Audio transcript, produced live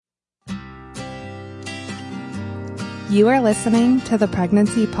You are listening to the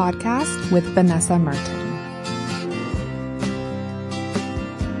Pregnancy Podcast with Vanessa Merton.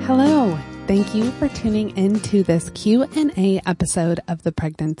 Hello. Thank you for tuning into this Q&A episode of the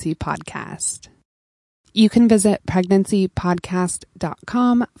Pregnancy Podcast. You can visit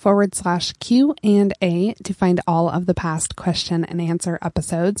pregnancypodcast.com/Q&A to find all of the past question and answer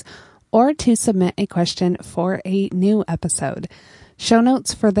episodes, or to submit a question for a new episode. Show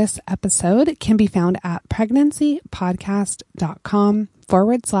notes for this episode can be found at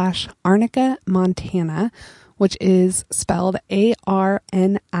pregnancypodcast.com/Arnica Montana, which is spelled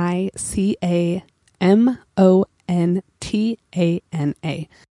ARNICAMONTANA.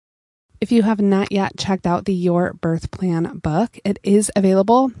 If you have not yet checked out the Your Birth Plan book, it is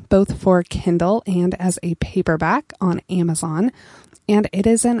available both for Kindle and as a paperback on Amazon. And it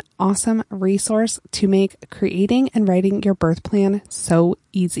is an awesome resource to make creating and writing your birth plan so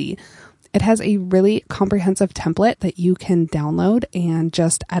easy. It has a really comprehensive template that you can download and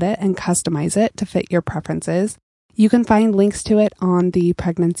just edit and customize it to fit your preferences. You can find links to it on the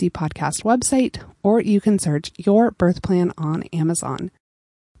Pregnancy Podcast website, or you can search Your Birth Plan on Amazon.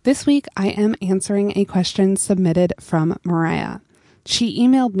 This week, I am answering a question submitted from Mariah. She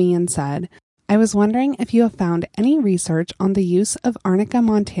emailed me and said, I was wondering if you have found any research on the use of Arnica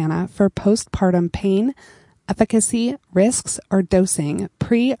Montana for postpartum pain, efficacy, risks, or dosing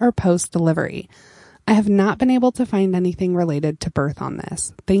pre or post delivery. I have not been able to find anything related to birth on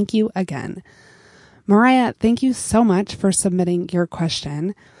this. Thank you again. Mariah, thank you so much for submitting your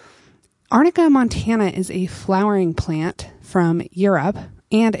question. Arnica Montana is a flowering plant from Europe,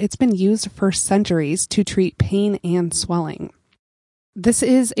 and it's been used for centuries to treat pain and swelling. This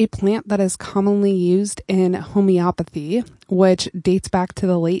is a plant that is commonly used in homeopathy, which dates back to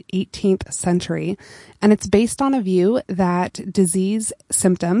the late 18th century, and it's based on a view that disease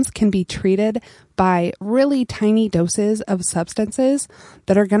symptoms can be treated by really tiny doses of substances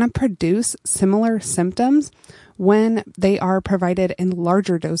that are going to produce similar symptoms when they are provided in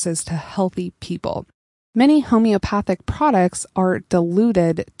larger doses to healthy people. Many homeopathic products are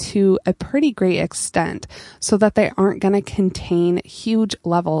diluted to a pretty great extent so that they aren't going to contain huge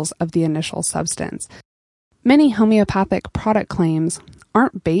levels of the initial substance. Many homeopathic product claims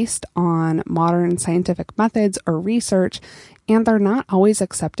aren't based on modern scientific methods or research, and they're not always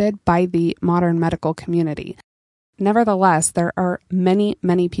accepted by the modern medical community. Nevertheless, there are many,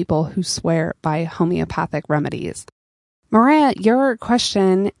 many people who swear by homeopathic remedies. Mariah, your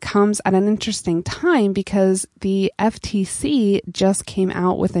question comes at an interesting time because the FTC just came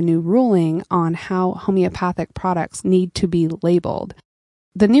out with a new ruling on how homeopathic products need to be labeled.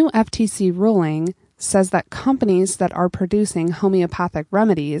 The new FTC ruling says that companies that are producing homeopathic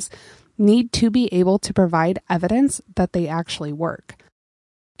remedies need to be able to provide evidence that they actually work.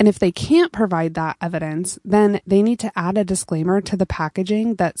 And if they can't provide that evidence, then they need to add a disclaimer to the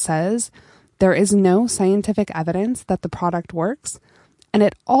packaging that says there is no scientific evidence that the product works, and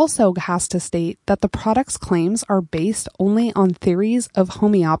it also has to state that the product's claims are based only on theories of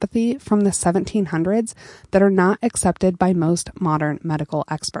homeopathy from the 1700s that are not accepted by most modern medical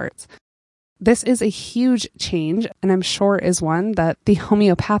experts. This is a huge change, and I'm sure is one that the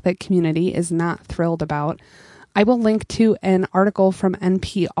homeopathic community is not thrilled about. I will link to an article from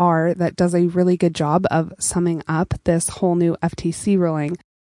NPR that does a really good job of summing up this whole new FTC ruling.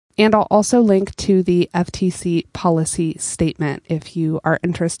 And I'll also link to the FTC policy statement if you are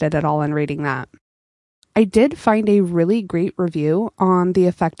interested at all in reading that. I did find a really great review on the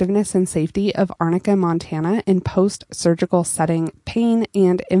effectiveness and safety of Arnica Montana in post-surgical setting pain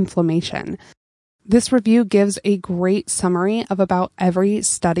and inflammation. This review gives a great summary of about every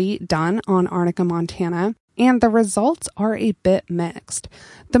study done on Arnica Montana, and the results are a bit mixed.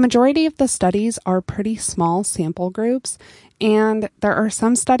 The majority of the studies are pretty small sample groups, and there are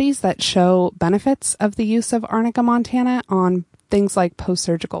some studies that show benefits of the use of Arnica Montana on things like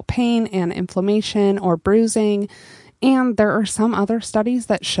post-surgical pain and inflammation or bruising, and there are some other studies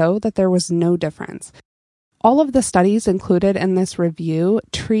that show that there was no difference. All of the studies included in this review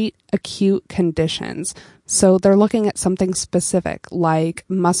treat acute conditions. So they're looking at something specific like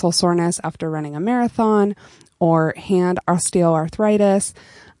muscle soreness after running a marathon or hand osteoarthritis.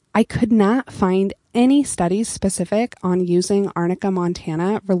 I could not find any studies specific on using Arnica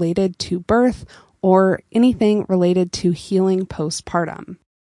Montana related to birth or anything related to healing postpartum.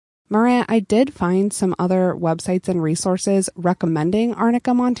 Mariah, I did find some other websites and resources recommending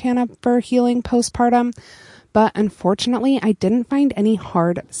Arnica Montana for healing postpartum, but unfortunately, I didn't find any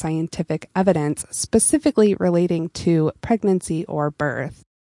hard scientific evidence specifically relating to pregnancy or birth.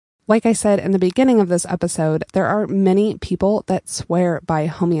 Like I said in the beginning of this episode, there are many people that swear by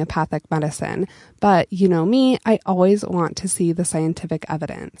homeopathic medicine, but you know me, I always want to see the scientific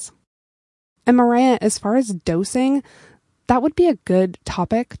evidence. And Mariah, as far as dosing, that would be a good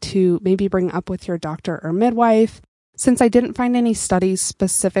topic to maybe bring up with your doctor or midwife. Since I didn't find any studies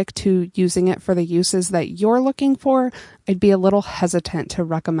specific to using it for the uses that you're looking for, I'd be a little hesitant to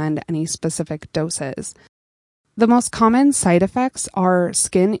recommend any specific doses. The most common side effects are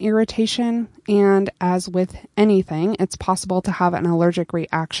skin irritation, and as with anything, it's possible to have an allergic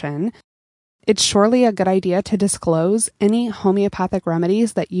reaction. It's surely a good idea to disclose any homeopathic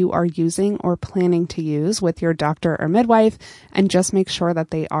remedies that you are using or planning to use with your doctor or midwife, and just make sure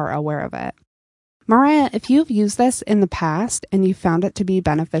that they are aware of it. Mariah, if you've used this in the past and you found it to be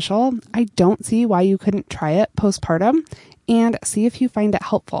beneficial, I don't see why you couldn't try it postpartum and see if you find it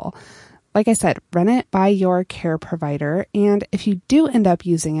helpful. Like I said, run it by your care provider, and if you do end up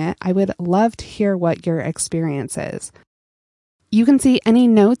using it, I would love to hear what your experience is. You can see any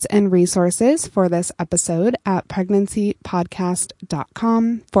notes and resources for this episode at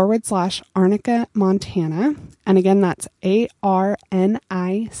pregnancypodcast.com/Arnica Montana. And again, that's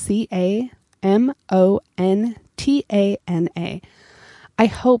ARNICAMONTANA. I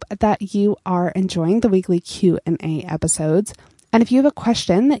hope that you are enjoying the weekly Q&A episodes. And if you have a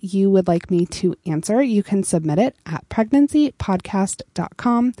question that you would like me to answer, you can submit it at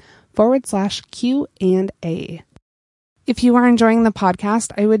pregnancypodcast.com/Q&A. If you are enjoying the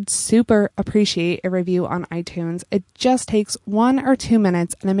podcast, I would super appreciate a review on iTunes. It just takes 1 or 2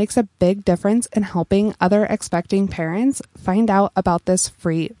 minutes, and it makes a big difference in helping other expecting parents find out about this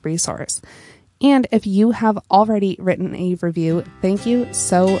free resource. And if you have already written a review, thank you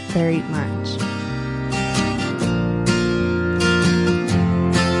so very much.